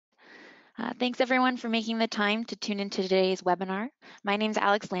Thanks everyone for making the time to tune into today's webinar. My name is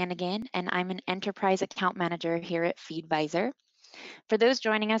Alex Lanigan, and I'm an Enterprise Account Manager here at Feedvisor. For those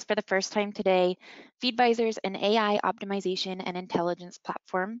joining us for the first time today, Feedvisor is an AI optimization and intelligence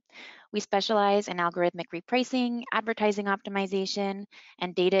platform. We specialize in algorithmic repricing, advertising optimization,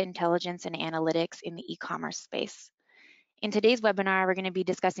 and data intelligence and analytics in the e-commerce space. In today's webinar, we're going to be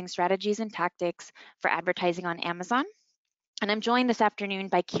discussing strategies and tactics for advertising on Amazon. And I'm joined this afternoon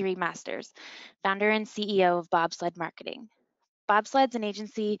by Kiri Masters, founder and CEO of Bobsled Marketing. Bobsled's an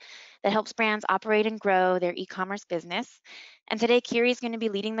agency that helps brands operate and grow their e-commerce business. And today, Kiri is going to be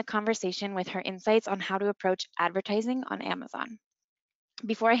leading the conversation with her insights on how to approach advertising on Amazon.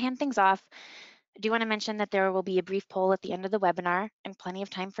 Before I hand things off, I do want to mention that there will be a brief poll at the end of the webinar and plenty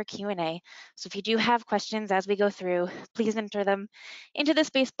of time for Q&A. So if you do have questions as we go through, please enter them into the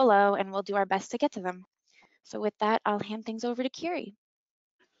space below and we'll do our best to get to them. So with that, I'll hand things over to Kiri.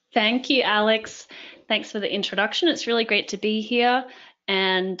 Thank you, Alex. Thanks for the introduction. It's really great to be here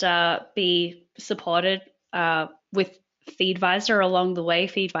and be supported with Feedvisor along the way.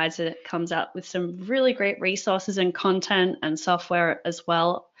 Feedvisor comes out with some really great resources and content and software as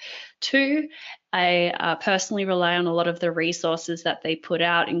well too. I personally rely on a lot of the resources that they put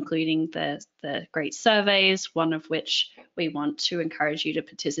out, including the great surveys, one of which we want to encourage you to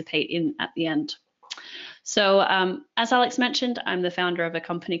participate in at the end. So as Alex mentioned, I'm the founder of a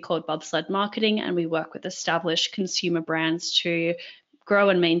company called Bobsled Marketing, and we work with established consumer brands to grow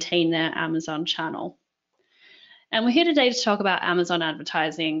and maintain their Amazon channel. And we're here today to talk about Amazon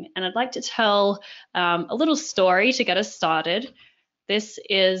advertising, and I'd like to tell a little story to get us started. This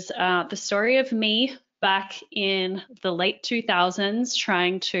is the story of me back in the late 2000s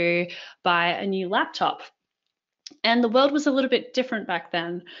trying to buy a new laptop. And the world was a little bit different back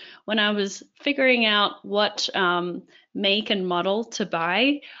then. When I was figuring out what make and model to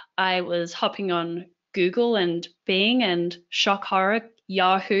buy, I was hopping on Google and Bing and shock horror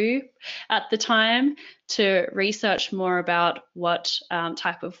Yahoo at the time to research more about what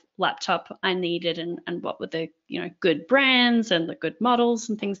type of laptop I needed and what were the good brands and the good models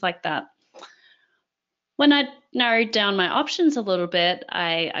and things like that. When I narrowed down my options a little bit,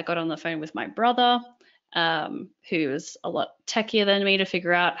 I got on the phone with my brother, who is a lot techier than me, to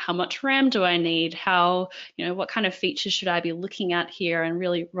figure out how much RAM do I need, what kind of features should I be looking at here, and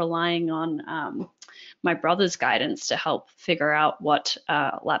really relying on my brother's guidance to help figure out what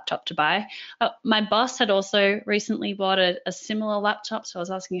laptop to buy. My boss had also recently bought a similar laptop, so I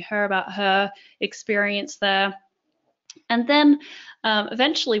was asking her about her experience there. And then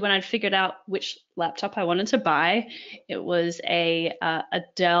eventually, when I'd figured out which laptop I wanted to buy, it was a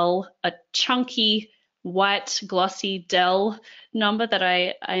Dell, a chunky white glossy Dell number that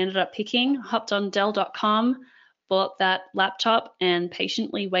I ended up picking. Hopped on Dell.com, bought that laptop, and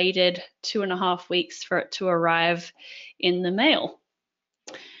patiently waited 2.5 weeks for it to arrive in the mail.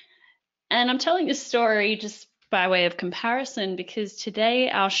 And I'm telling this story just by way of comparison because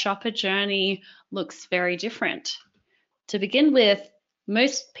today our shopper journey looks very different. To begin with,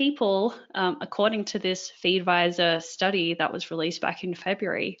 most people, according to this Feedvisor study that was released back in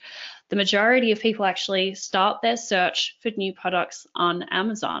February, the majority of people actually start their search for new products on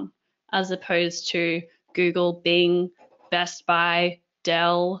Amazon, as opposed to Google, Bing, Best Buy,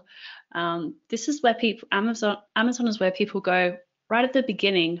 Dell. This is where Amazon is where people go right at the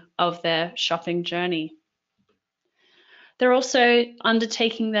beginning of their shopping journey. They're also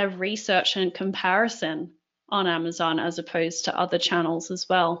undertaking their research and comparison on Amazon as opposed to other channels as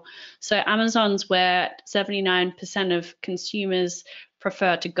well. So Amazon's where 79% of consumers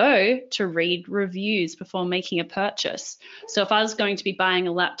prefer to go to read reviews before making a purchase. So if I was going to be buying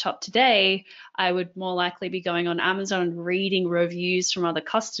a laptop today, I would more likely be going on Amazon and reading reviews from other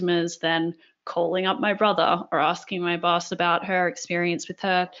customers than calling up my brother or asking my boss about her experience with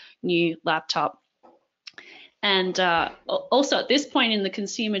her new laptop. And also at this point in the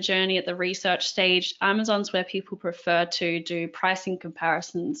consumer journey, at the research stage, Amazon's where people prefer to do pricing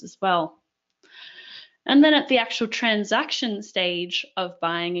comparisons as well. And then at the actual transaction stage of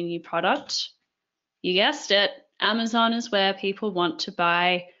buying a new product, you guessed it, Amazon is where people want to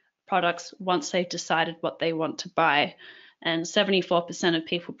buy products once they've decided what they want to buy. And 74% of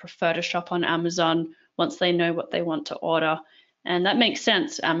people prefer to shop on Amazon once they know what they want to order. And that makes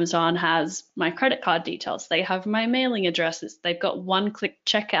sense. Amazon has my credit card details. They have my mailing addresses. They've got one-click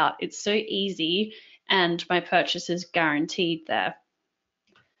checkout. It's so easy, and my purchase is guaranteed there.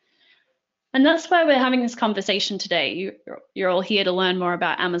 And that's why we're having this conversation today. You're all here to learn more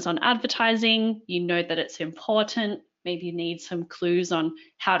about Amazon advertising. You know that it's important. Maybe you need some clues on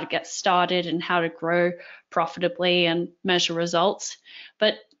how to get started and how to grow profitably and measure results.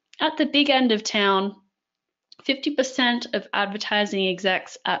 But at the big end of town, 50% of advertising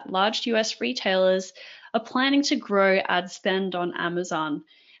execs at large US retailers are planning to grow ad spend on Amazon.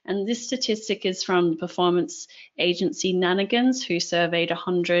 And this statistic is from the performance agency Nanigans, who surveyed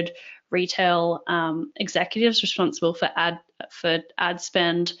 100 retail executives responsible for ad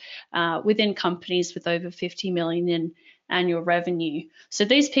spend within companies with over 50 million in annual revenue. So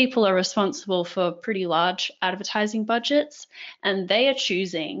these people are responsible for pretty large advertising budgets, and they are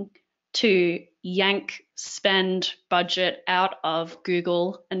choosing to yank spend budget out of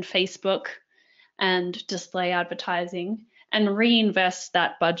Google and Facebook and display advertising and reinvest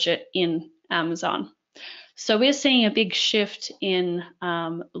that budget in Amazon. So we're seeing a big shift in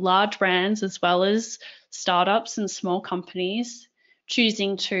large brands as well as startups and small companies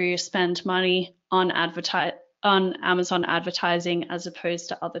choosing to spend money on Amazon advertising as opposed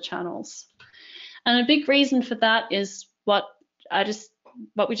to other channels. And a big reason for that is what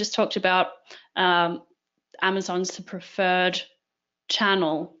we just talked about. Amazon's the preferred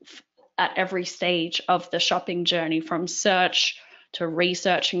channel at every stage of the shopping journey, from search to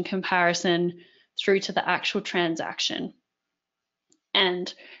research and comparison through to the actual transaction.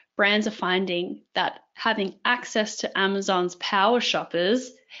 And brands are finding that having access to Amazon's power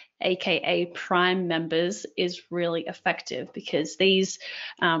shoppers, aka Prime members, is really effective, because these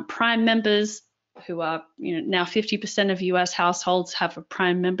Prime members, who are now 50% of US households have a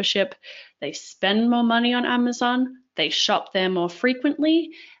Prime membership, they spend more money on Amazon, they shop there more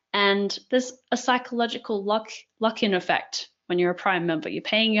frequently, and there's a psychological lock-in effect. When you're a Prime member, you're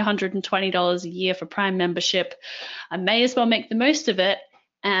paying your $120 a year for Prime membership. I may as well make the most of it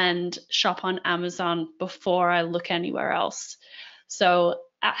and shop on Amazon before I look anywhere else. So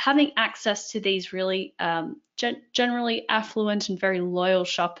having access to these really generally affluent and very loyal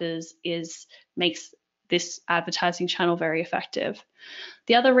shoppers makes this advertising channel very effective.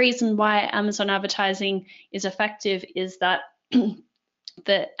 The other reason why Amazon advertising is effective is that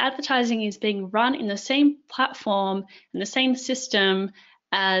the advertising is being run in the same platform and the same system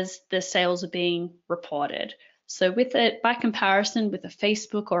as the sales are being reported. So with it, by comparison with a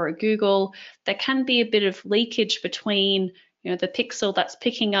Facebook or a Google, there can be a bit of leakage between the pixel that's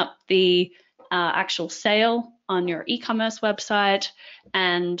picking up the actual sale on your e-commerce website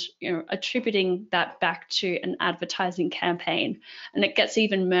and attributing that back to an advertising campaign. And it gets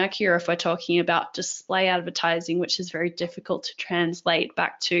even murkier if we're talking about display advertising, which is very difficult to translate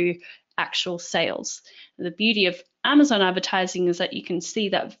back to actual sales. And the beauty of Amazon advertising is that you can see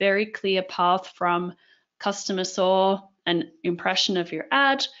that very clear path from customer saw an impression of your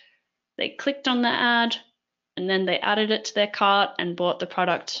ad, they clicked on the ad, and then they added it to their cart and bought the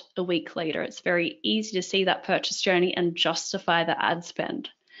product a week later. It's very easy to see that purchase journey and justify the ad spend.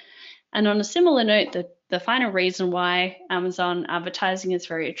 And on a similar note, the final reason why Amazon advertising is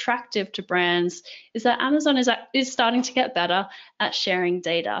very attractive to brands is that Amazon is starting to get better at sharing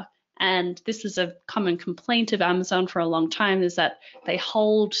data. And this is a common complaint of Amazon for a long time, is that they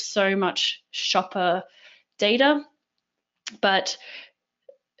hold so much shopper data, but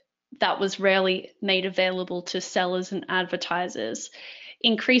that was rarely made available to sellers and advertisers.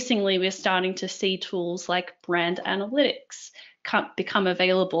 Increasingly, we're starting to see tools like brand analytics become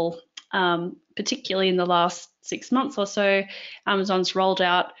available, particularly in the last 6 months or so. Amazon's rolled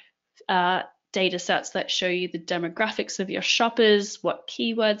out data sets that show you the demographics of your shoppers, what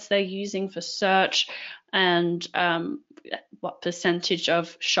keywords they're using for search, and what percentage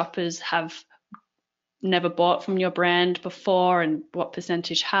of shoppers have never bought from your brand before and what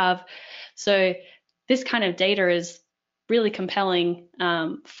percentage have. So this kind of data is really compelling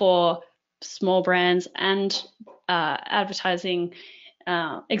for small brands and advertising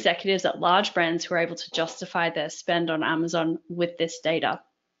executives at large brands who are able to justify their spend on Amazon with this data.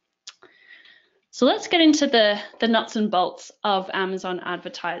 So let's get into the nuts and bolts of Amazon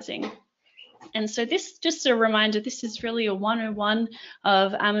advertising. And so this, just a reminder, this is really a 101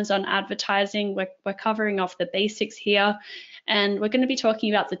 of Amazon advertising. We're covering off the basics here, and we're going to be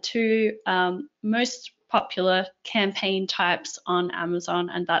talking about the two most popular campaign types on Amazon,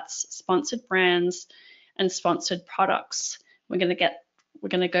 and that's sponsored brands and sponsored products. We're going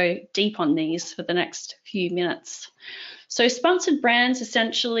to go deep on these for the next few minutes. So sponsored brands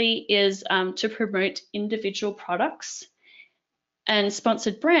essentially is to promote individual products. And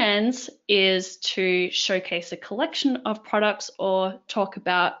sponsored brands is to showcase a collection of products or talk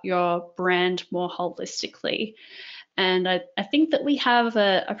about your brand more holistically. And I think that we have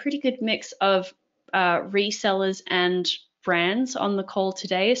a pretty good mix of resellers and brands on the call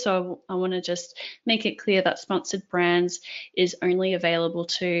today. So I want to just make it clear that sponsored brands is only available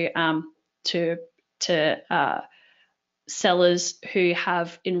to sellers who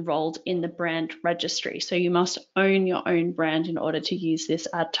have enrolled in the brand registry. So you must own your own brand in order to use this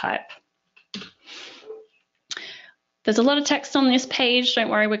ad type. There's a lot of text on this page. Don't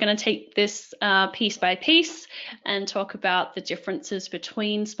worry, we're going to take this piece by piece and talk about the differences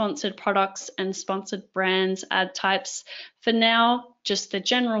between sponsored products and sponsored brands ad types. For now, just the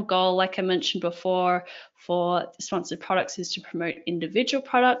general goal, like I mentioned before, for the sponsored products is to promote individual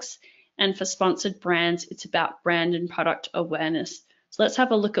products, and for sponsored brands, it's about brand and product awareness. So let's have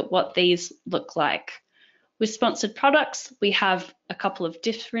a look at what these look like. With sponsored products, we have a couple of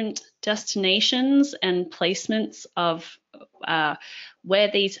different destinations and placements of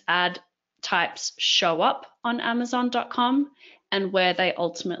where these ad types show up on Amazon.com and where they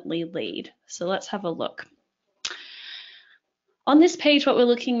ultimately lead. So let's have a look. On this page, what we're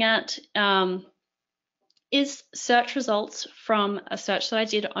looking at is search results from a search that I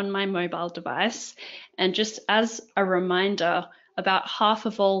did on my mobile device. And just as a reminder, about half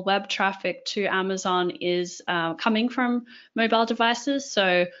of all web traffic to Amazon is coming from mobile devices.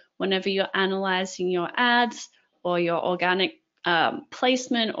 So whenever you're analyzing your ads or your organic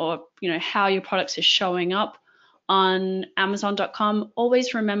placement, or how your products are showing up on Amazon.com,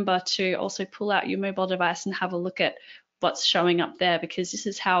 always remember to also pull out your mobile device and have a look at what's showing up there, because this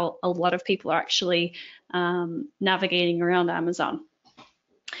is how a lot of people are actually navigating around Amazon.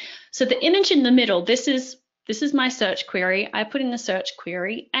 So the image in the middle, this is my search query. I put in the search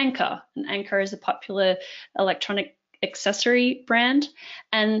query Anchor, and Anchor is a popular electronic accessory brand.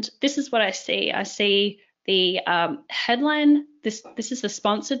 And this is what I see. I see the headline. This is the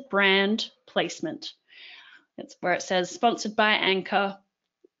sponsored brand placement. It's where it says sponsored by Anchor,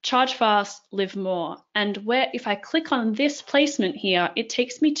 charge fast, live more. And where, if I click on this placement here, it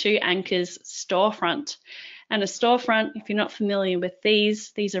takes me to Anchor's storefront. And a storefront, if you're not familiar with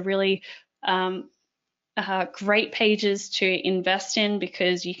these are really great pages to invest in,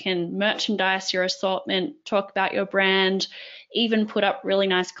 because you can merchandise your assortment, talk about your brand, even put up really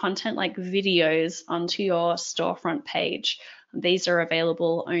nice content like videos onto your storefront page. These are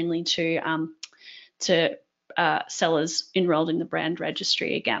available only to sellers enrolled in the brand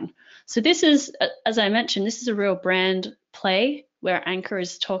registry again. So this is, as I mentioned, this is a real brand play where Anchor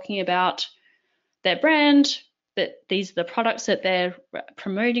is talking about their brand, that these are the products that they're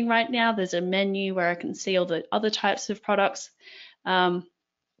promoting right now. There's a menu where I can see all the other types of products, and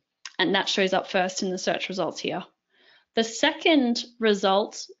that shows up first in the search results here. The second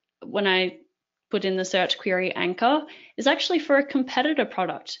result, when I put in the search query Anchor, is actually for a competitor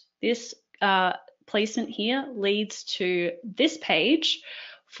product. This placement here leads to this page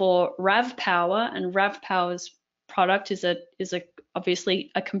for RavPower, and RavPower's product is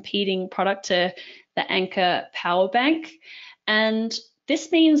obviously a competing product to the Anchor Power Bank. And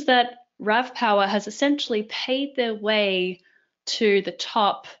this means that RavPower has essentially paid their way to the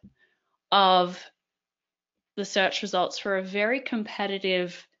top of the search results for a very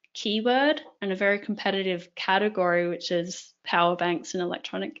competitive keyword and a very competitive category, which is power banks and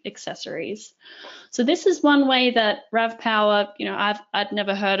electronic accessories. So this is one way that RavPower, I'd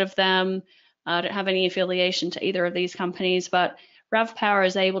never heard of them. I don't have any affiliation to either of these companies, but RavPower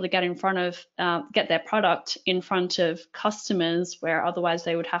is able to get their product in front of customers where otherwise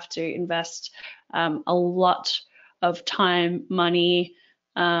they would have to invest a lot of time, money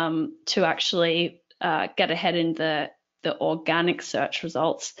to actually get ahead in the organic search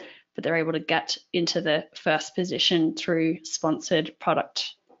results, but they're able to get into the first position through sponsored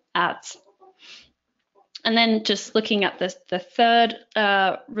product ads. And then just looking at the third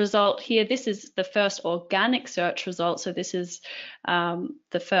result here, this is the first organic search result. So this is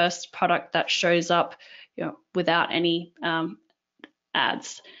the first product that shows up without any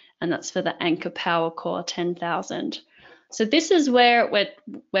ads, and that's for the Anchor Power Core 10,000. So this is where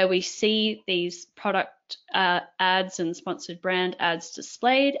we see these product ads and sponsored brand ads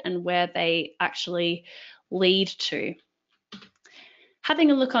displayed and where they actually lead to.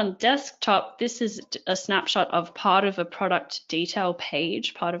 Having a look on desktop, this is a snapshot of part of a product detail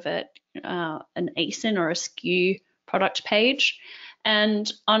page, part of an ASIN or a SKU product page. And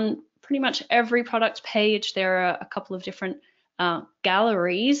on pretty much every product page, there are a couple of different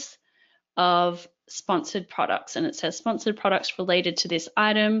galleries of sponsored products, and it says sponsored products related to this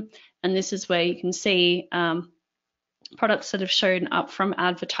item. And this is where you can see products that have shown up from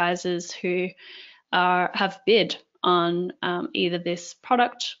advertisers who have bid on either this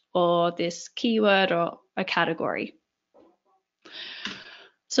product or this keyword or a category.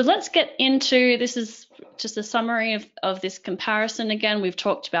 So let's get into, this is just a summary of this comparison. Again, we've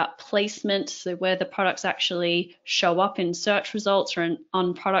talked about placement, so where the products actually show up in search results or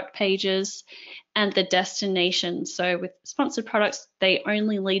on product pages, and the destination. So with sponsored products, they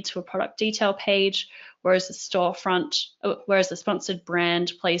only lead to a product detail page, whereas the sponsored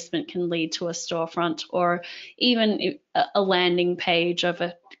brand placement can lead to a storefront or even a landing page of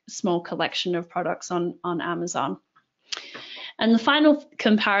a small collection of products on Amazon. And the final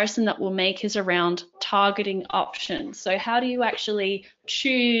comparison that we'll make is around targeting options. So how do you actually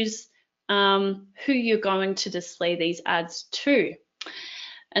choose who you're going to display these ads to?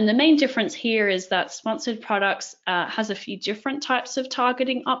 And the main difference here is that sponsored products has a few different types of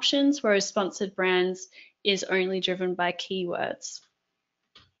targeting options, whereas sponsored brands is only driven by keywords.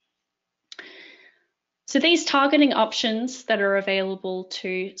 So these targeting options that are available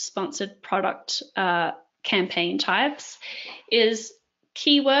to sponsored product campaign types is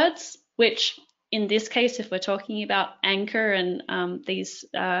keywords, which in this case, if we're talking about Anchor and these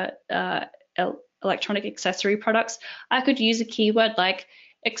electronic accessory products, I could use a keyword like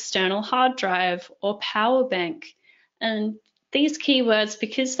external hard drive or power bank. And these keywords,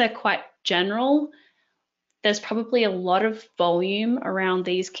 because they're quite general, there's probably a lot of volume around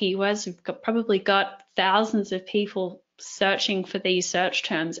these keywords. We've probably got thousands of people searching for these search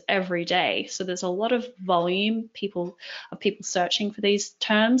terms every day. So there's a lot of volume people searching for these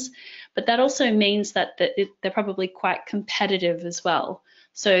terms, but that also means that they're probably quite competitive as well.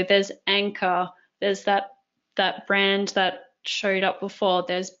 So there's Anchor, there's that brand that showed up before,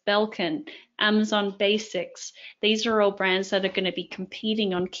 there's Belkin, Amazon Basics. These are all brands that are going to be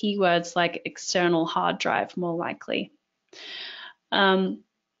competing on keywords like external hard drive more likely.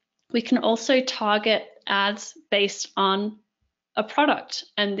 We can also target ads based on a product,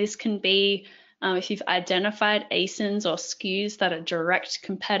 and this can be if you've identified ASINs or SKUs that are direct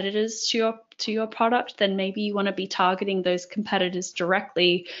competitors to your product, then maybe you want to be targeting those competitors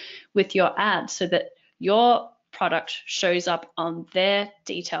directly with your ad so that your product shows up on their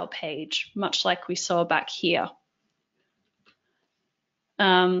detail page, much like we saw back here.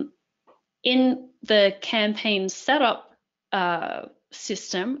 In the campaign setup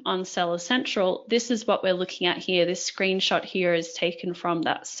system on Seller Central, this is what we're looking at here. This screenshot here is taken from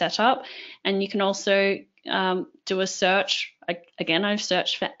that setup, and you can also do a search. Again, I've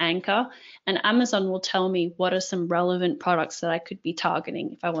searched for Anchor, and Amazon will tell me what are some relevant products that I could be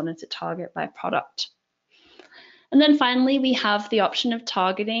targeting if I wanted to target by product. And then finally, we have the option of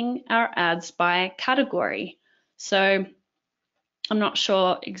targeting our ads by category. So I'm not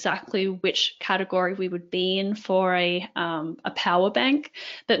sure exactly which category we would be in for a power bank,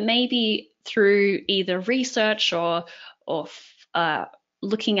 but maybe through either research or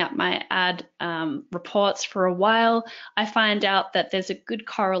looking at my ad reports for a while, I find out that there's a good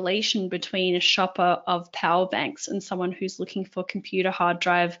correlation between a shopper of power banks and someone who's looking for computer hard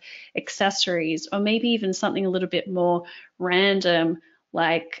drive accessories, or maybe even something a little bit more random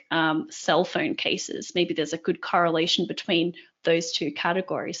like cell phone cases. Maybe there's a good correlation between those two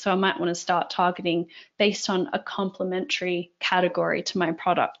categories. So I might want to start targeting based on a complementary category to my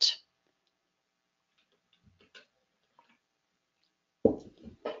product.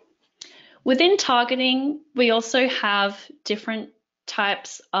 Within targeting, we also have different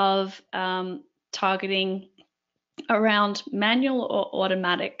types of targeting around manual or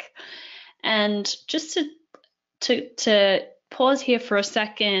automatic. And just to pause here for a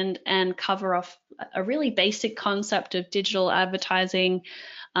second and cover off a really basic concept of digital advertising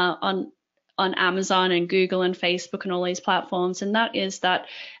on Amazon and Google and Facebook and all these platforms, and that is that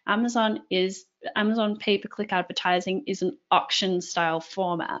Amazon pay-per-click advertising is an auction style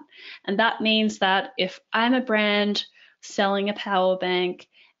format. And that means that if I'm a brand selling a power bank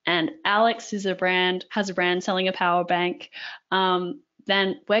and Alex has a brand selling a power bank,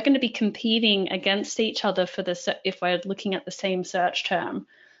 then we're going to be competing against each other if we're looking at the same search term.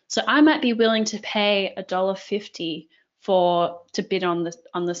 So I might be willing to pay $1.50 to bid on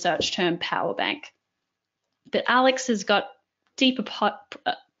the search term power bank, but Alex has got deeper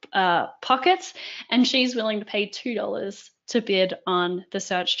pockets, and she's willing to pay $2 to bid on the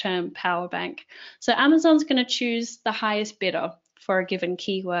search term power bank. So Amazon's going to choose the highest bidder for a given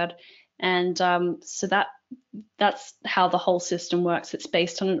keyword, and so that's how the whole system works. It's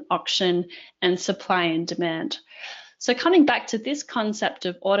based on an auction and supply and demand. So coming back to this concept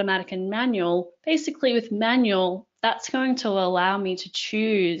of automatic and manual, basically with manual, that's going to allow me to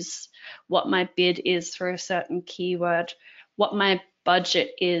choose what my bid is for a certain keyword, what my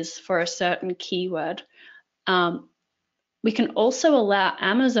budget is for a certain keyword. We can also allow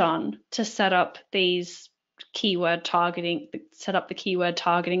Amazon to set up these keyword targeting, set up the keyword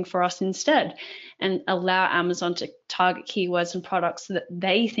targeting for us instead, and allow Amazon to target keywords and products that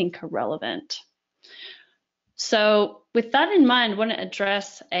they think are relevant. So with that in mind, I want to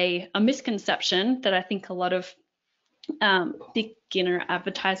address a misconception that I think a lot of beginner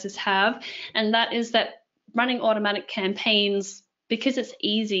advertisers have, and that is that running automatic campaigns, because it's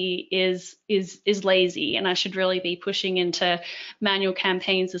easy, is lazy, and I should really be pushing into manual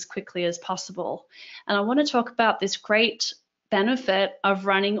campaigns as quickly as possible. And I want to talk about this great benefit of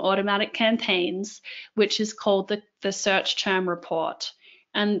running automatic campaigns, which is called the search term report.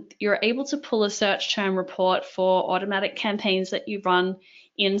 And you're able to pull a search term report for automatic campaigns that you run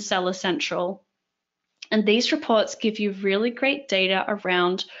in Seller Central. And these reports give you really great data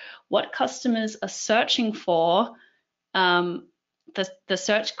around what customers are searching for, the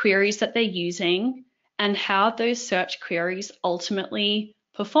search queries that they're using, and how those search queries ultimately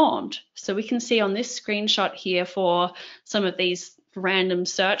performed. So we can see on this screenshot here for some of these random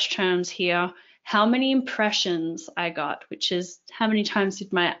search terms here, how many impressions I got, which is how many times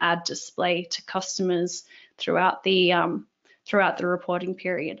did my ad display to customers throughout the reporting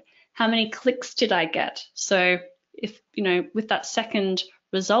period. How many clicks did I get? So if, with that second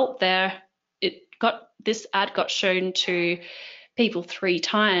result there, this ad got shown to people 3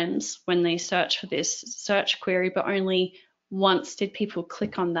 times when they search for this search query, but only once did people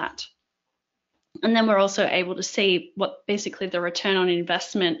click on that. And then we're also able to see what basically the return on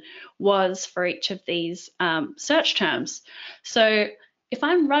investment was for each of these search terms. So if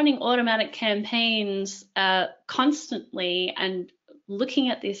I'm running automatic campaigns constantly and looking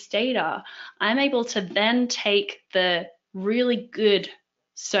at this data, I'm able to then take the really good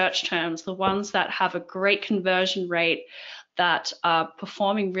search terms, the ones that have a great conversion rate, that are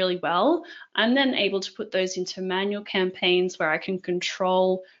performing really well. I'm then able to put those into manual campaigns where I can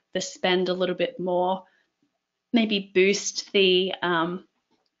control the spend a little bit more, maybe boost the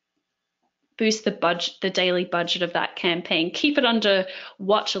budget, the daily budget of that campaign, keep it under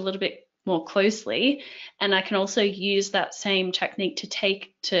watch a little bit more closely. And I can also use that same technique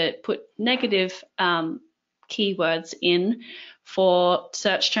to put negative keywords in for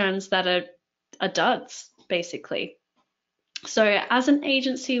search terms that are duds, basically. So as an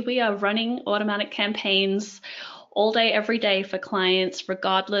agency, we are running automatic campaigns all day, every day for clients,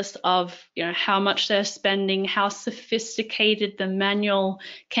 regardless of how much they're spending, how sophisticated the manual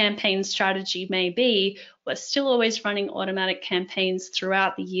campaign strategy may be. We're still always running automatic campaigns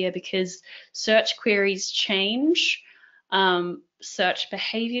throughout the year because search queries change, search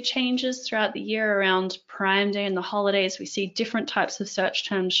behavior changes throughout the year. Around Prime Day and the holidays, we see different types of search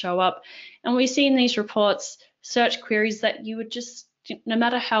terms show up, and we see in these reports search queries that you would just, no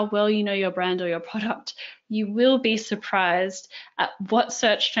matter how well you know your brand or your product, you will be surprised at what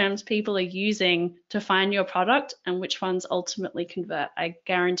search terms people are using to find your product and which ones ultimately convert. I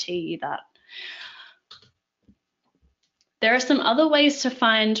guarantee you that. There are some other ways to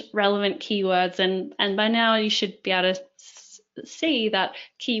find relevant keywords, and by now you should be able to see that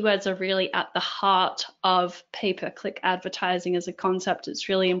keywords are really at the heart of pay-per-click advertising as a concept. It's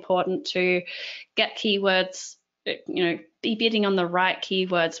really important to get keywords, be bidding on the right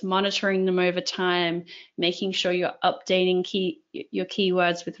keywords, monitoring them over time, making sure you're updating your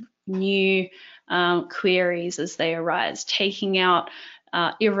keywords with new queries as they arise, taking out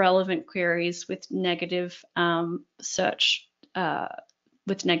irrelevant queries with negative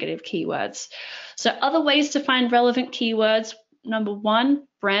with negative keywords. So other ways to find relevant keywords: number 1,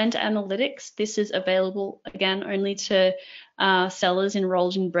 brand analytics. This is available again only to sellers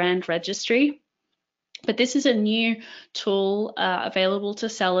enrolled in brand registry. But this is a new tool available to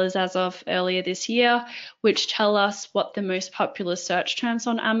sellers as of earlier this year, which tell us what the most popular search terms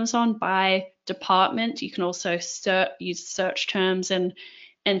on Amazon by department. You can also use search terms and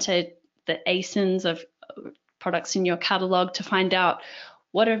enter the ASINs of products in your catalog to find out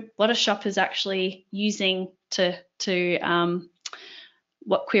what a shopper is actually using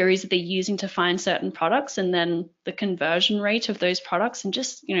what queries are they using to find certain products, and then the conversion rate of those products, and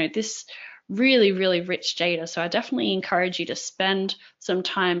just this really, really rich data. So I definitely encourage you to spend some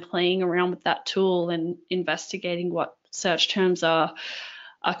time playing around with that tool and investigating what search terms are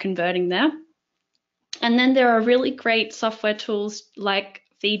converting there. And then there are really great software tools like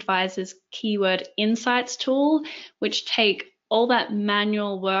Feedvisor's Keyword Insights tool, which take all that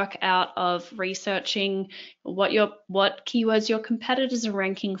manual work out of researching what keywords your competitors are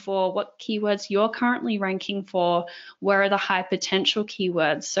ranking for, what keywords you're currently ranking for, where are the high potential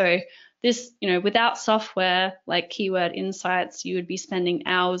keywords. So this, without software like Keyword Insights, you would be spending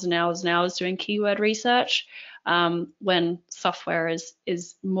hours and hours and hours doing keyword research. when software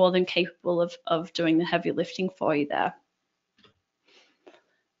is more than capable of doing the heavy lifting for you there.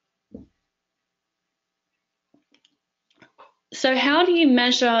 So how do you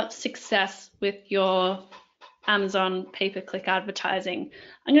measure success with your Amazon pay-per-click advertising?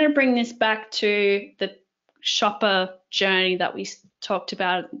 I'm going to bring this back to the shopper journey that we talked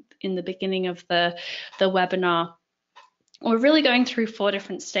about in the beginning of the webinar. We're really going through 4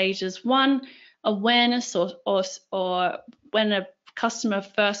 different stages. 1, awareness, or when a customer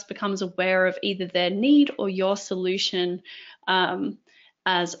first becomes aware of either their need or your solution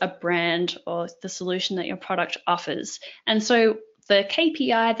as a brand, or the solution that your product offers. And so the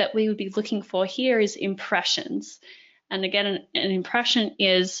KPI that we would be looking for here is impressions. And again, an impression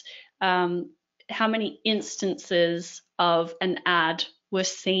is how many instances of an ad were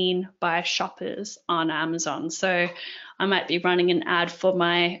seen by shoppers on Amazon. So I might be running an ad for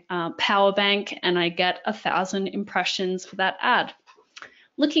my power bank, and I get 1,000 impressions for that ad.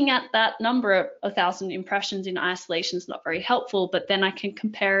 Looking at that number, 1,000 impressions in isolation, is not very helpful, but then I can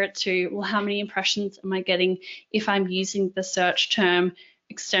compare it to, well, how many impressions am I getting if I'm using the search term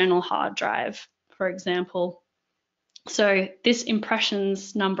external hard drive, for example. So this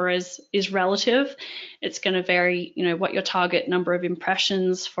impressions number is relative. It's going to vary, what your target number of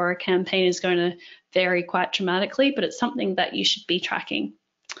impressions for a campaign is going to vary quite dramatically, but it's something that you should be tracking.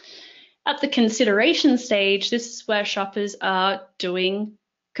 At the consideration stage, this is where shoppers are doing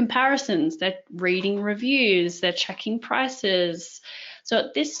comparisons, they're reading reviews, they're checking prices. So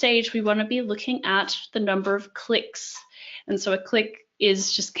at this stage, we want to be looking at the number of clicks. And so a click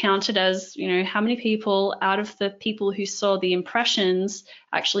is just counted as, how many people out of the people who saw the impressions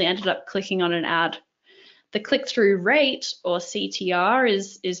actually ended up clicking on an ad. The click-through rate, or CTR,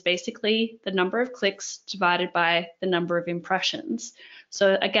 is basically the number of clicks divided by the number of impressions.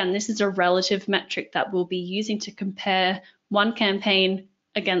 So again, this is a relative metric that we'll be using to compare one campaign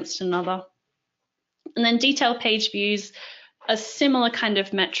against another. And then detailed page views, a similar kind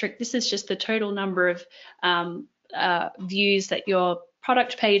of metric. This is just the total number of views that your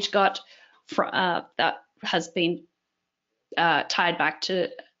product page got that has been tied back to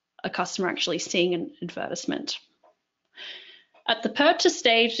a customer actually seeing an advertisement. At the purchase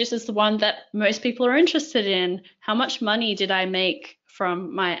stage, this is the one that most people are interested in. How much money did I make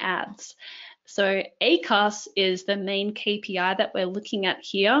from my ads? So ACOS is the main KPI that we're looking at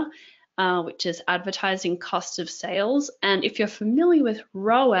here, which is advertising cost of sales. And if you're familiar with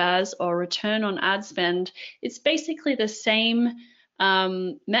ROAS, or return on ad spend, it's basically the same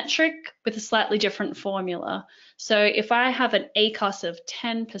metric with a slightly different formula. So if I have an ACOS of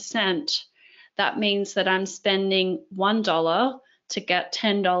 10%, that means that I'm spending $1 to get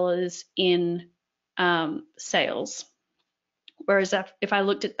 $10 in sales. Whereas if I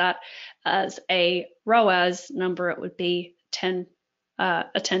looked at that as a ROAS number, it would be a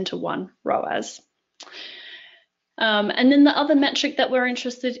 10 to 1 ROAS. And then the other metric that we're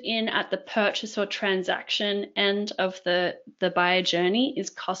interested in at the purchase or transaction end of the buyer journey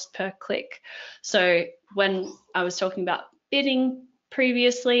is cost per click. So when I was talking about bidding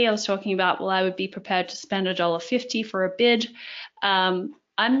previously, I was talking about, well, I would be prepared to spend $1.50 for a bid.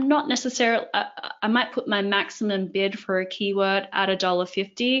 I'm not necessarily, I might put my maximum bid for a keyword at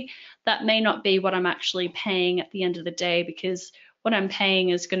 $1.50. That may not be what I'm actually paying at the end of the day, because what I'm paying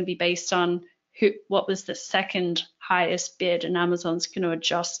is going to be based on what was the second highest bid, and Amazon's going to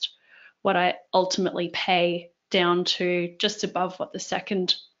adjust what I ultimately pay down to just above what the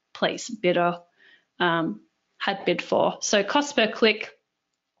second place bidder had bid for. So cost per click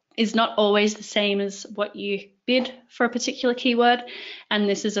is not always the same as what you bid for a particular keyword, and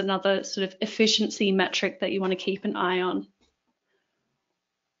this is another sort of efficiency metric that you want to keep an eye on.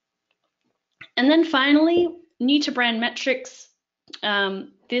 And then finally, new to brand metrics.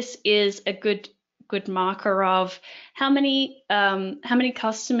 This is a good marker of how many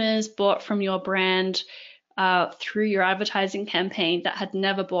customers bought from your brand through your advertising campaign that had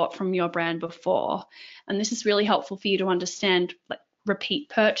never bought from your brand before. And this is really helpful for you to understand, like, repeat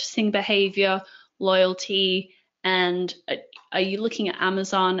purchasing behavior, loyalty, and are you looking at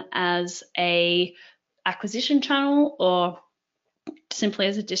Amazon as a acquisition channel or simply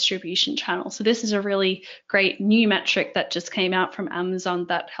as a distribution channel? So this is a really great new metric that just came out from Amazon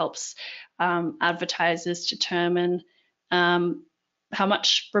that helps advertisers determine how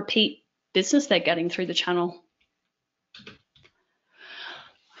much repeat business they're getting through the channel.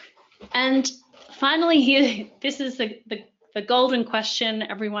 And finally here, this is the golden question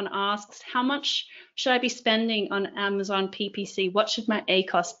everyone asks: how much should I be spending on Amazon PPC? What should my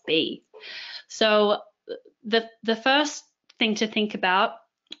ACOS be? So the first thing to think about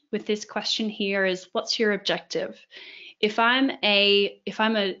with this question here is, what's your objective? If I'm a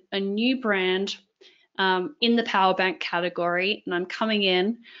new brand in the power bank category and I'm coming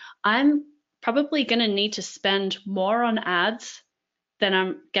in, I'm probably going to need to spend more on ads than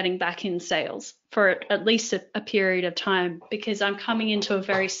I'm getting back in sales for at least a period of time, because I'm coming into a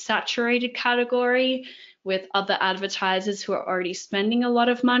very saturated category with other advertisers who are already spending a lot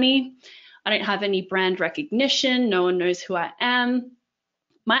of money. I don't have any brand recognition. No one knows who I am.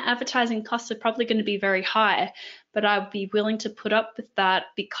 My advertising costs are probably going to be very high, but I'll be willing to put up with that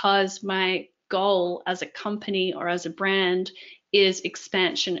because my goal as a company or as a brand is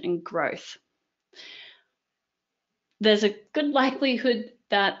expansion and growth. There's a good likelihood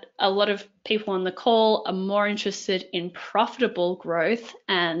that a lot of people on the call are more interested in profitable growth,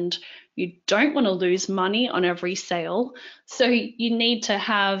 and you don't want to lose money on every sale. So you need to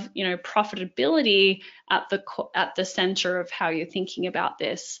have, profitability at the center of how you're thinking about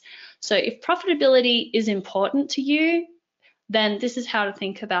this. So if profitability is important to you, then this is how to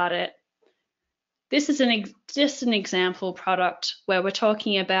think about it. This is just an example product where we're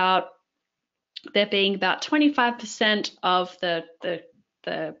talking about there being about 25% of the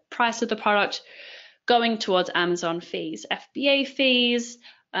price of the product going towards Amazon fees, FBA fees,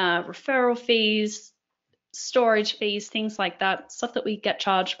 referral fees, storage fees, things like that, stuff that we get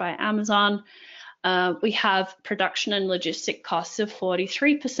charged by Amazon. We have production and logistic costs of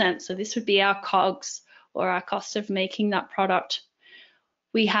 43%. So this would be our COGS, or our cost of making that product.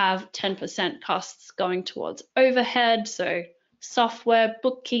 We have 10% costs going towards overhead, so software,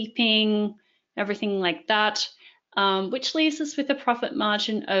 bookkeeping, everything like that, which leaves us with a profit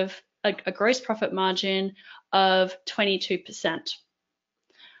margin of a gross profit margin of 22%.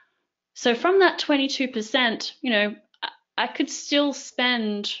 So from that 22%, I could still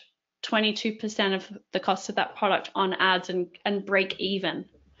spend 22% of the cost of that product on ads and break even.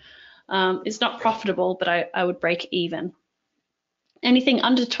 It's not profitable, but I would break even. Anything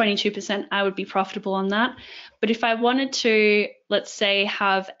under 22%, I would be profitable on that. But if I wanted to, let's say,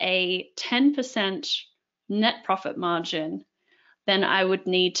 have a 10% net profit margin, then I would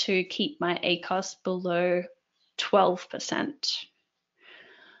need to keep my ACoS below 12%.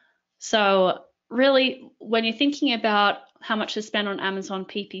 So really, when you're thinking about how much to spend on Amazon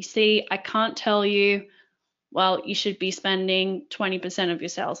PPC, I can't tell you, well, you should be spending 20% of your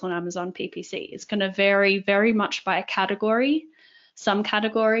sales on Amazon PPC. It's going to vary very much by category. Some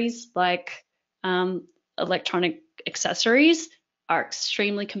categories, like electronic accessories, are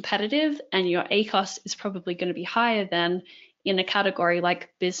extremely competitive, and your ACoS is probably going to be higher than in a category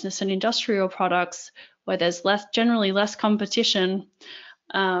like business and industrial products, where there's generally less competition,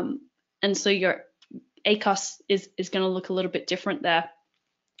 and so your ACoS is going to look a little bit different there.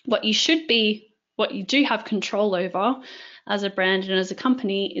 What you do have control over as a brand and as a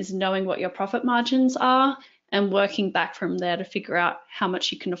company is knowing what your profit margins are and working back from there to figure out how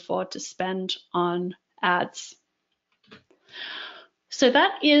much you can afford to spend on ads. So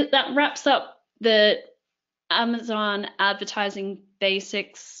that wraps up the Amazon advertising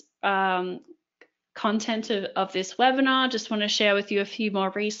basics content of this webinar. Just want to share with you a few more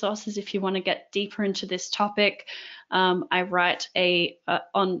resources if you want to get deeper into this topic. I write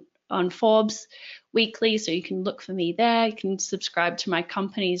on Forbes weekly, so you can look for me there. You can subscribe to my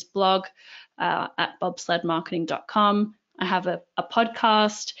company's blog at bobsledmarketing.com. I have a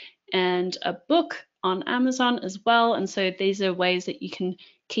podcast and a book on Amazon as well, and so these are ways that you can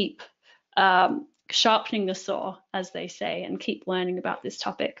keep sharpening the saw, as they say, and keep learning about this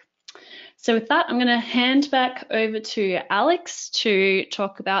topic. So with that, I'm going to hand back over to Alex to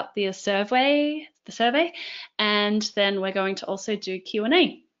talk about the survey, and then we're going to also do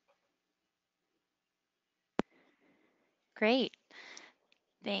Q&A. Great.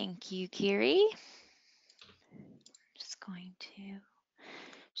 Thank you, Kiri. Just going to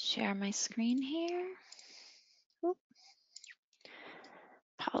share my screen here. Oop.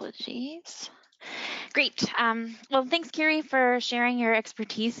 Apologies. Great. Well, thanks, Kiri, for sharing your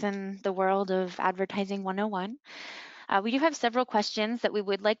expertise in the world of Advertising 101. We do have several questions that we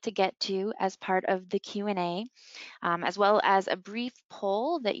would like to get to as part of the Q&A, as well as a brief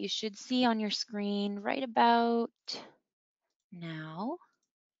poll that you should see on your screen right about now.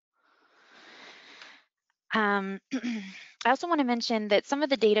 I also want to mention that some of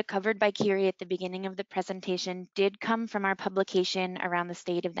the data covered by Kiri at the beginning of the presentation did come from our publication around the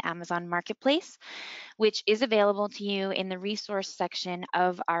state of the Amazon Marketplace, which is available to you in the resource section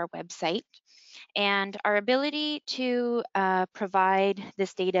of our website. And our ability to provide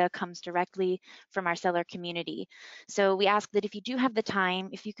this data comes directly from our seller community. So we ask that if you do have the time,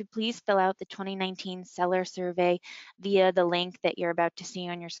 if you could please fill out the 2019 seller survey via the link that you're about to see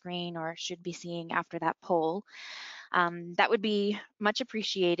on your screen or should be seeing after that poll. That would be much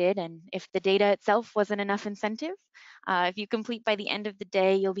appreciated. And if the data itself wasn't enough incentive, if you complete by the end of the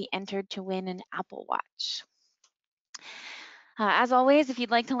day, you'll be entered to win an Apple Watch. As always, if you'd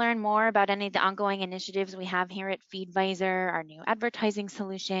like to learn more about any of the ongoing initiatives we have here at Feedvisor, our new advertising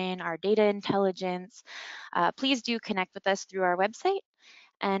solution, our data intelligence, please do connect with us through our website.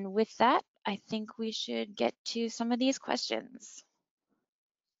 And with that, I think we should get to some of these questions.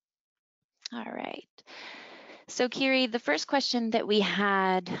 All right. So Kiri, the first question that we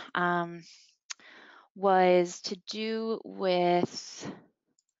had was to do with,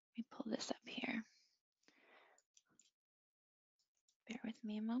 let me pull this up here. Bear with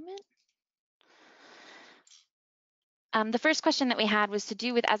me a moment. The first question that we had was to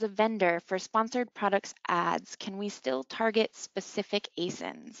do with, as a vendor for sponsored products ads, can we still target specific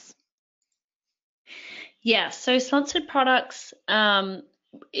ASINs? Yeah, so sponsored products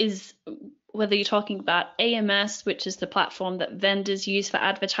is whether you're talking about AMS, which is the platform that vendors use for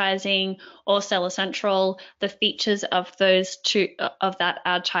advertising, or Seller Central, the features of those two of that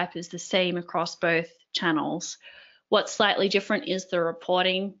ad type is the same across both channels. What's slightly different is the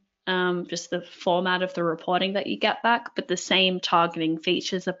reporting, just the format of the reporting that you get back, but the same targeting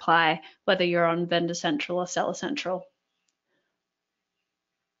features apply whether you're on Vendor Central or Seller Central.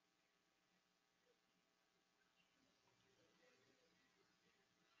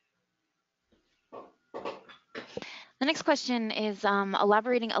 The next question is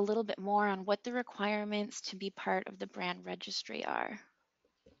elaborating a little bit more on what the requirements to be part of the brand registry are.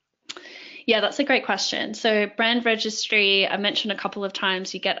 Yeah, that's a great question. So brand registry, I mentioned a couple of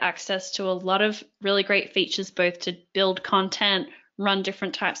times, you get access to a lot of really great features, both to build content, run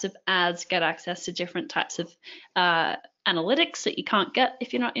different types of ads, get access to different types of analytics that you can't get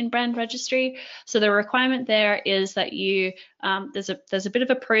if you're not in brand registry. So the requirement there is that you, there's a bit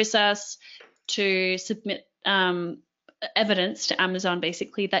of a process to submit evidence to Amazon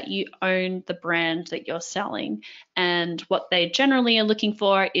basically that you own the brand that you're selling. And what they generally are looking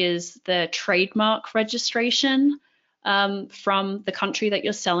for is the trademark registration from the country that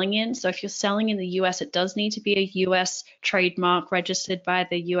you're selling in. So if you're selling in the US, it does need to be a US trademark registered by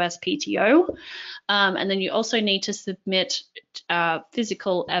the USPTO. And then you also need to submit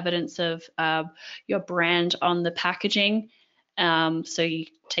physical evidence of your brand on the packaging. So you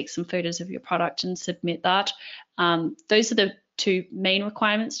take some photos of your product and submit that. Those are the two main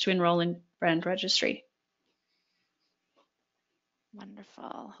requirements to enroll in brand registry.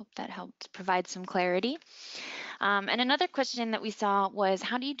 Wonderful. Hope that helped provide some clarity. And another question that we saw was,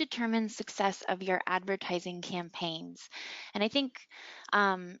 how do you determine success of your advertising campaigns? And I think,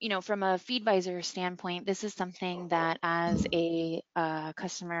 you know, from a Feedvisor standpoint, this is something that as a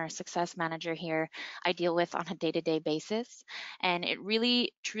customer success manager here, I deal with on a day-to-day basis. And it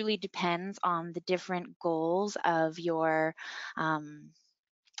really, truly depends on the different goals of your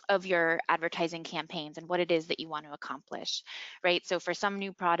advertising campaigns and what it is that you want to accomplish, right? So for some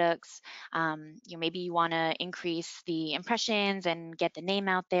new products, maybe you want to increase the impressions and get the name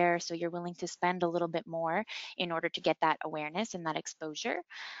out there, so you're willing to spend a little bit more in order to get that awareness and that exposure.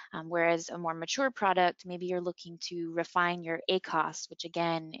 Whereas a more mature product, maybe you're looking to refine your ACoS, which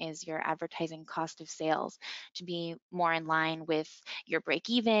again is your advertising cost of sales, to be more in line with your break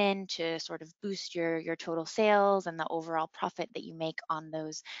even, to sort of boost your total sales and the overall profit that you make on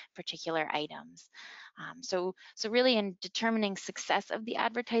those particular items. So really in determining success of the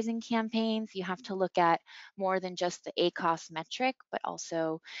advertising campaigns, you have to look at more than just the ACoS metric, but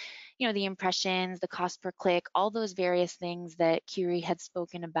also, you know, the impressions, the cost per click, all those various things that Kiri had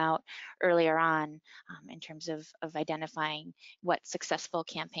spoken about earlier on in terms of identifying what successful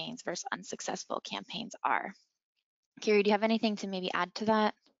campaigns versus unsuccessful campaigns are. Kiri, do you have anything to maybe add to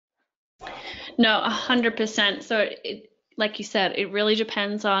that? No, 100%. So like you said, it really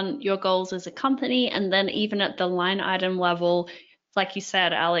depends on your goals as a company. And then even at the line item level, like you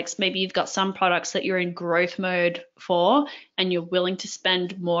said, Alex, maybe you've got some products that you're in growth mode for and you're willing to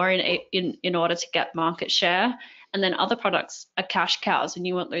spend more in order to get market share. And then other products are cash cows and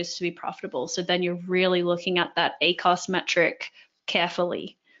you want those to be profitable. So then you're really looking at that ACoS metric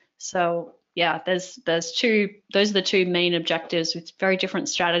carefully. So yeah, those are the two main objectives with very different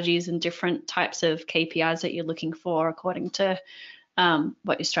strategies and different types of KPIs that you're looking for according to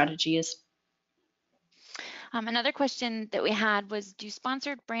what your strategy is. Another question that we had was, do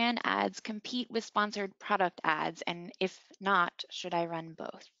sponsored brand ads compete with sponsored product ads? And if not, should I run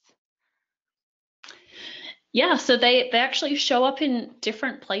both? Yeah, so they actually show up in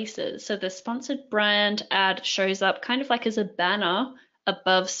different places. So the sponsored brand ad shows up kind of like as a banner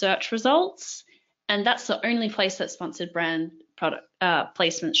above search results, and that's the only place that sponsored brand product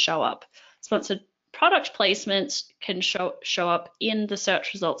placements show up. Sponsored product placements can show up in the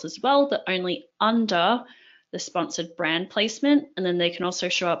search results as well, but only under the sponsored brand placement, and then they can also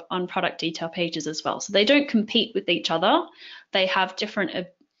show up on product detail pages as well. So they don't compete with each other. They have different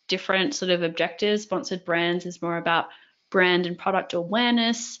sort of objectives. Sponsored brands is more about brand and product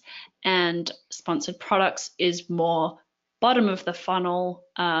awareness, and sponsored products is more bottom of the funnel,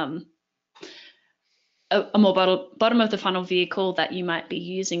 a more bottom of the funnel vehicle that you might be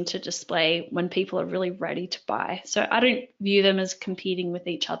using to display when people are really ready to buy. So I don't view them as competing with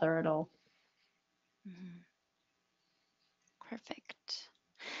each other at all. Mhm. Perfect.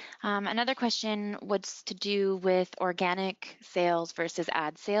 Another question was to do with organic sales versus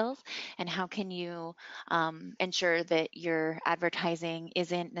ad sales, and how can you ensure that your advertising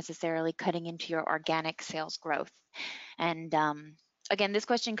isn't necessarily cutting into your organic sales growth? And again, this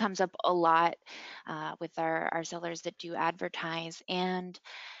question comes up a lot with our sellers that do advertise. And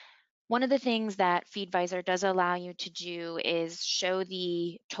one of the things that Feedvisor does allow you to do is show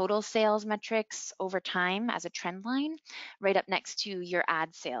the total sales metrics over time as a trend line right up next to your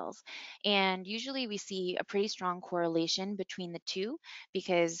ad sales. And usually we see a pretty strong correlation between the two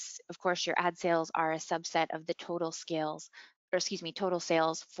because, of course, your ad sales are a subset of the total scales, or excuse me, total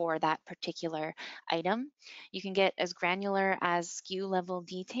sales for that particular item. You can get as granular as SKU level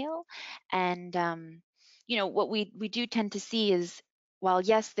detail. And what we do tend to see is while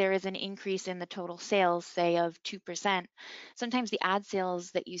yes, there is an increase in the total sales, say of 2%, sometimes the ad sales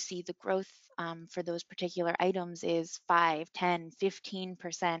that you see, the growth for those particular items is 5, 10,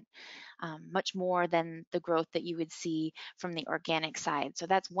 15%, much more than the growth that you would see from the organic side. So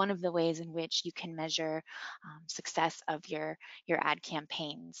that's one of the ways in which you can measure success of your ad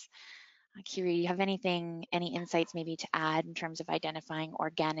campaigns. Kiri, do you have any insights maybe to add in terms of identifying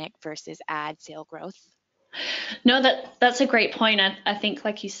organic versus ad sale growth? No, that's a great point. I think,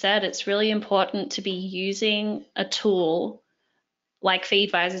 like you said, it's really important to be using a tool like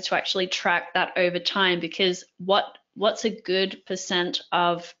Feedvisor to actually track that over time, because what's a good percent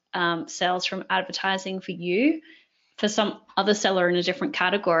of sales from advertising for you? For some other seller in a different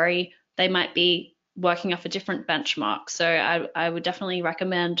category, they might be working off a different benchmark. So I would definitely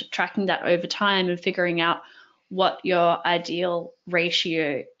recommend tracking that over time and figuring out what your ideal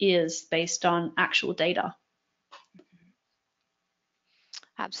ratio is based on actual data.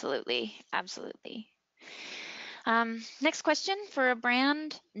 Absolutely, absolutely. Next question for a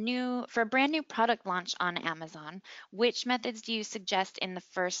brand new product launch on Amazon, which methods do you suggest in the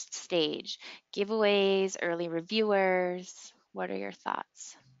first stage? Giveaways, early reviewers? What are your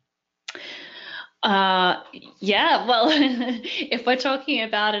thoughts? Yeah, well, if we're talking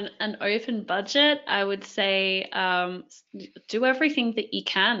about an open budget, I would say do everything that you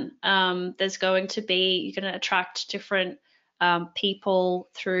can. You're going to attract different people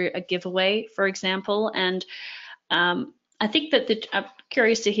through a giveaway, for example. And I think that I'm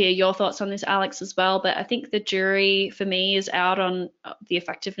curious to hear your thoughts on this, Alex, as well. But I think the jury for me is out on the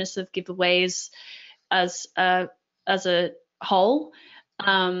effectiveness of giveaways as a whole,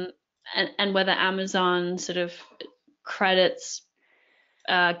 and whether Amazon sort of credits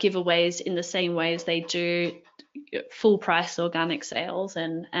giveaways in the same way as they do full price organic sales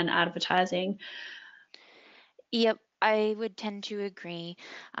and advertising. Yep, I would tend to agree.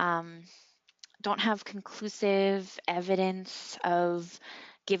 Don't have conclusive evidence of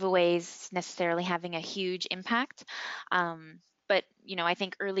giveaways necessarily having a huge impact. But I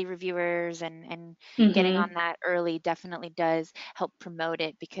think early reviewers and getting on Mm-hmm. that early definitely does help promote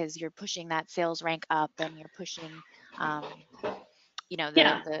it because you're pushing that sales rank up and you're pushing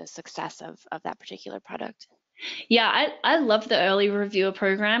Yeah. the success of that particular product. Yeah, I love the early reviewer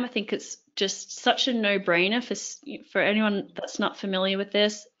program. I think it's just such a no-brainer for anyone that's not familiar with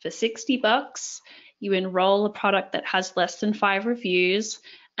this. For $60, you enroll a product that has less than 5 reviews,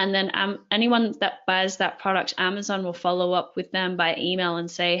 and then anyone that buys that product, Amazon will follow up with them by email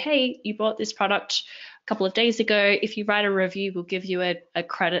and say, "Hey, you bought this product a couple of days ago. If you write a review, we'll give you a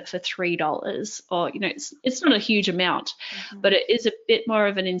credit for $3." Or, it's not a huge amount, but Mhm. it is a bit more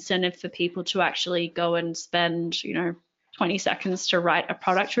of an incentive for people to actually go and spend 20 seconds to write a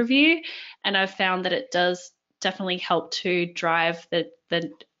product review. And I've found that it does definitely help to drive the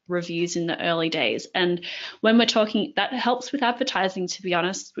reviews in the early days. And when we're talking, that helps with advertising, to be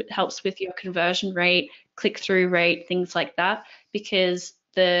honest. It helps with your conversion rate, click-through rate, things like that, because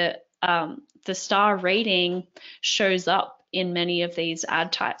the star rating shows up in many of these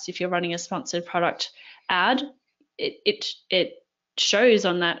ad types. If you're running a sponsored product ad, it shows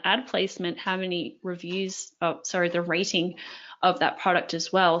on that ad placement how many reviews, the rating of that product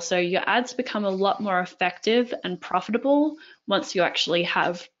as well. So your ads become a lot more effective and profitable once you actually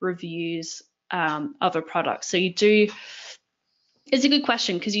have reviews of a product. So you do, it's a good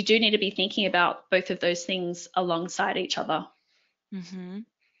question, because you do need to be thinking about both of those things alongside each other. Mm-hmm.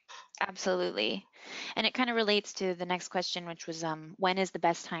 Absolutely. And it kind of relates to the next question, which was when is the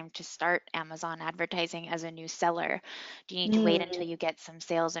best time to start Amazon advertising as a new seller? Do you need to wait until you get some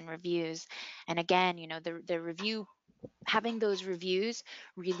sales and reviews? And again, you know, the review, having those reviews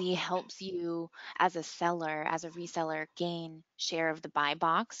really helps you as a seller, as a reseller, gain share of the buy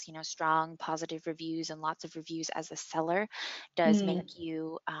box. You know, strong positive reviews and lots of reviews as a seller does make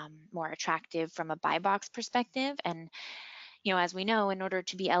you more attractive from a buy box perspective. And you know, as we know, in order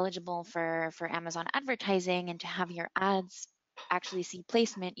to be eligible for Amazon advertising and to have your ads actually see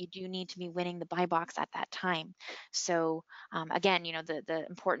placement, you do need to be winning the buy box at that time. So again, you know, the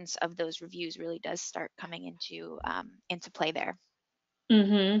importance of those reviews really does start coming into play there.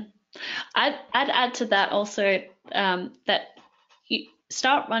 Mm-hmm. I'd add to that also, that you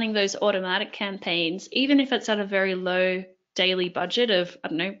start running those automatic campaigns, even if it's at a very low daily budget of, I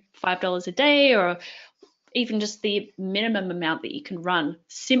don't know, $5 a day, or even just the minimum amount that you can run,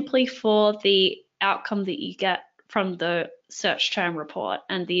 simply for the outcome that you get from the search term report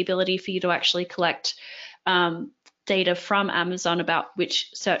and the ability for you to actually collect data from Amazon about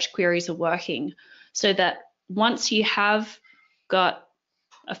which search queries are working, so that once you have got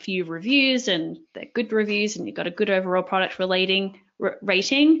a few reviews and they're good reviews and you've got a good overall product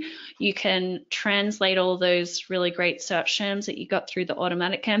rating, you can translate all those really great search terms that you got through the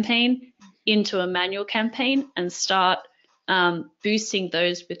automatic campaign into a manual campaign and start boosting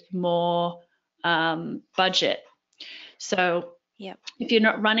those with more budget. So if you're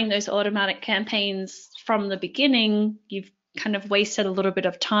not running those automatic campaigns from the beginning, you've kind of wasted a little bit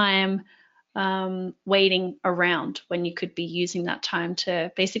of time waiting around when you could be using that time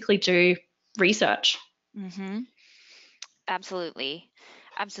to basically do research. Mm-hmm. Absolutely.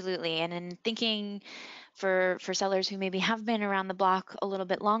 Absolutely. And in thinking for sellers who maybe have been around the block a little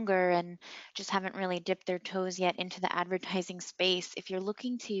bit longer and just haven't really dipped their toes yet into the advertising space, if you're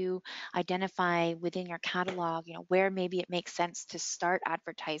looking to identify within your catalog, you know, where maybe it makes sense to start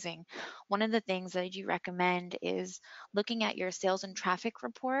advertising, one of the things that I do recommend is looking at your sales and traffic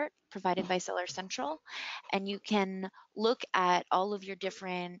report provided by Seller Central, and you can look at all of your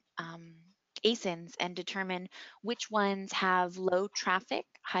different ASINs and determine which ones have low traffic,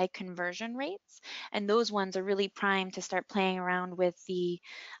 high conversion rates, and those ones are really primed to start playing around with the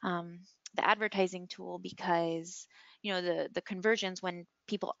advertising tool, because you know the conversions when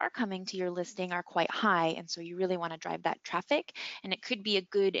people are coming to your listing are quite high, and so you really want to drive that traffic, and it could be a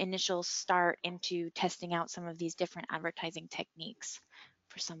good initial start into testing out some of these different advertising techniques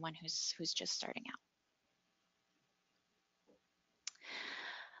for someone who's just starting out.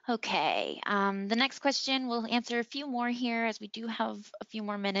 Okay, the next question, we'll answer a few more here as we do have a few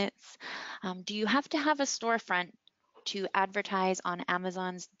more minutes. Do you have to have a storefront to advertise on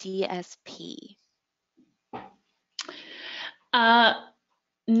Amazon's DSP?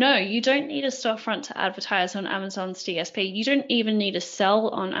 No, you don't need a storefront to advertise on Amazon's DSP. You don't even need to sell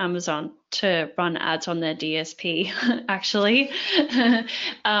on Amazon to run ads on their DSP, actually.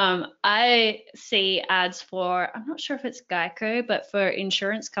 I see ads for, I'm not sure if it's Geico, but for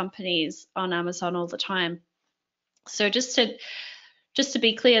insurance companies on Amazon all the time. So just to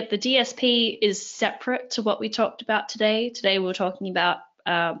be clear, the DSP is separate to what we talked about today. Today we're talking about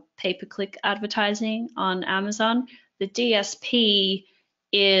pay-per-click advertising on Amazon. The DSP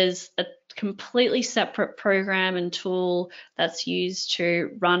is a completely separate program and tool that's used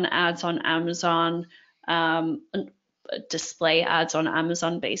to run ads on Amazon, display ads on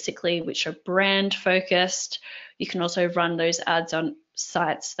Amazon basically, which are brand focused. You can also run those ads on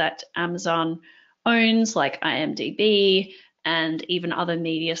sites that Amazon owns, like IMDb, and even other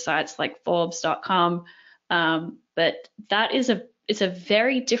media sites like Forbes.com. But that is it's a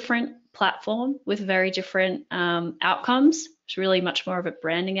very different platform with very different outcomes. It's really much more of a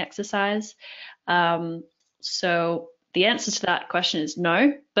branding exercise. So the answer to that question is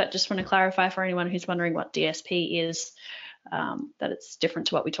no, but just want to clarify for anyone who's wondering what DSP is, that it's different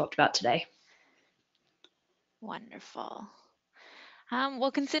to what we talked about today. Wonderful.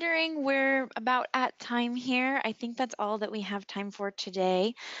 Well, considering we're about at time here, I think that's all that we have time for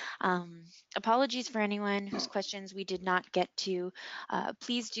today. Apologies for anyone whose questions we did not get to.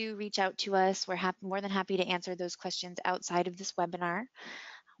 Please do reach out to us. We're more than happy to answer those questions outside of this webinar.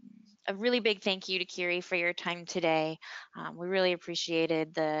 a really big thank you to Kiri for your time today. We really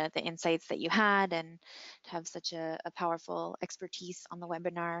appreciated the insights that you had, and to have such a powerful expertise on the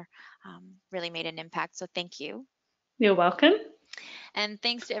webinar really made an impact. So thank you. You're welcome. And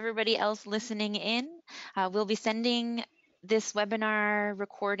thanks to everybody else listening in. We'll be sending this webinar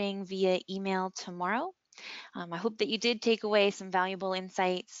recording via email tomorrow. I hope that you did take away some valuable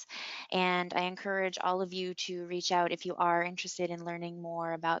insights, and I encourage all of you to reach out if you are interested in learning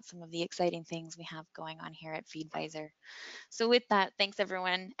more about some of the exciting things we have going on here at Feedvisor. So with that, thanks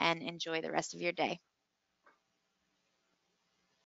everyone, and enjoy the rest of your day.